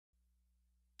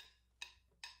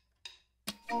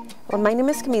Well, my name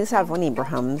is Camille Salvon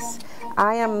Abrahams.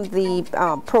 I am the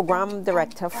Program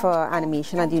Director for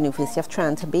Animation at the University of Trinidad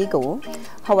and Tobago.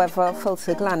 However, Full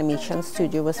Circle Animation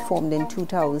Studio was formed in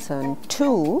 2002,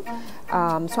 so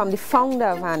I'm the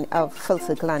founder of Full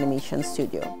Circle Animation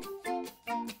Studio.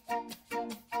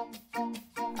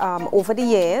 Over the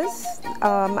years,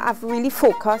 I've really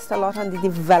focused a lot on the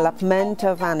development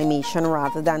of animation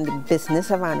rather than the business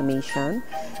of animation,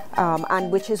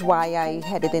 and which is why I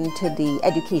headed into the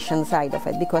education side of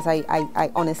it, because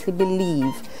I honestly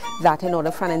believe that in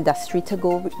order for an industry to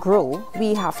grow,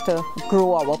 we have to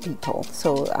grow our people.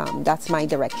 So that's my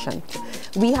direction.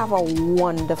 We have a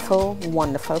wonderful,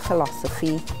 wonderful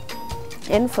philosophy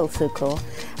in Full Circle,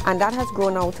 and that has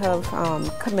grown out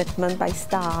of commitment by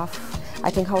staff. I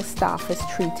think how staff is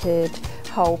treated,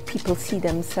 how people see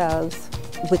themselves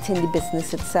within the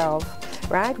business itself,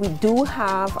 right? We do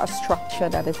have a structure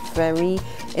that is very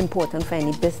important for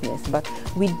any business, but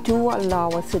we do allow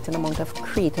a certain amount of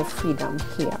creative freedom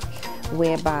here,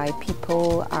 whereby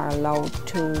people are allowed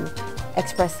to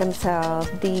express themselves.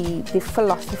 The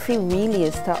philosophy really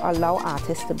is to allow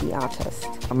artists to be artists.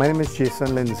 My name is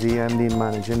Jason Lindsay. I'm the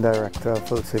Managing Director of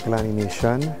Full Circle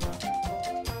Animation.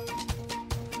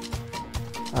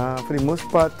 For the most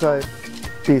part, I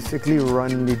basically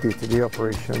run the day-to-day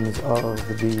operations of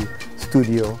the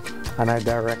studio, and I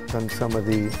direct on some of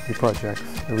the projects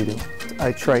that we do.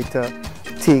 I try to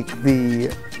take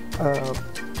the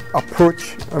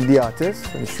approach of the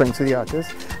artist and strengths of the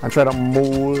artist and try to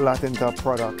mold that into a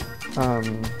product.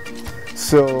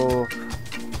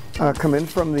 Coming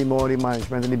from the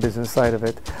management and the business side of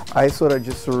it, I sort of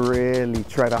just really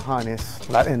try to harness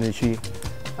that energy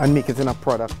and make it in a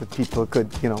product that people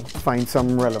could, find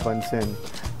some relevance in.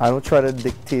 I don't try to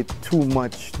dictate too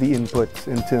much the input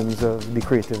in terms of the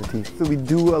creativity. So we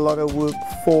do a lot of work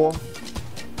for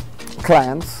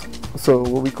clients, so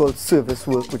what we call service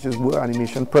work, which is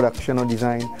animation production or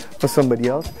design for somebody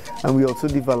else, and we also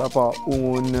develop our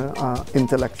own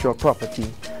intellectual property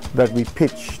that we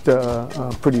pitch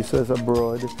to producers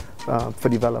abroad for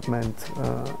development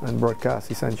and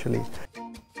broadcast, essentially.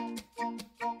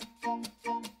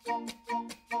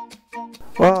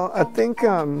 Well, I think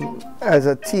as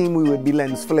a team we would be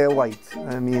lens flare white.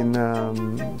 I mean,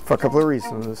 for a couple of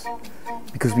reasons.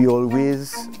 Because we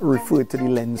always refer to the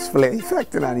lens flare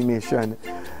effect in animation.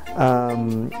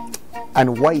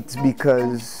 And white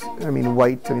because,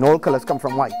 all colors come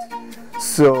from white.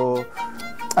 So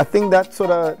I think that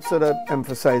sort of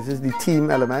emphasizes the team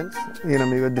element.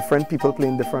 Maybe different people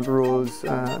playing different roles,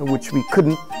 which we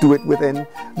couldn't do it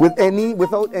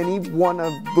without any one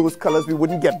of those colors. We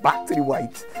wouldn't get back to the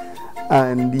white.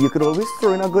 And you could always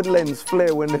throw in a good lens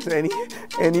flare when there's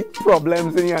any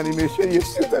problems in your animation. You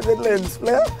shoot a good lens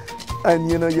flare, and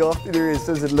you're off to the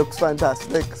races. It looks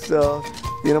fantastic. So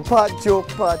part joke,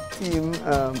 part team,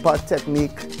 part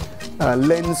technique.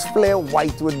 Lens flare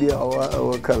white would be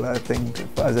our color, I think,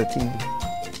 as a team.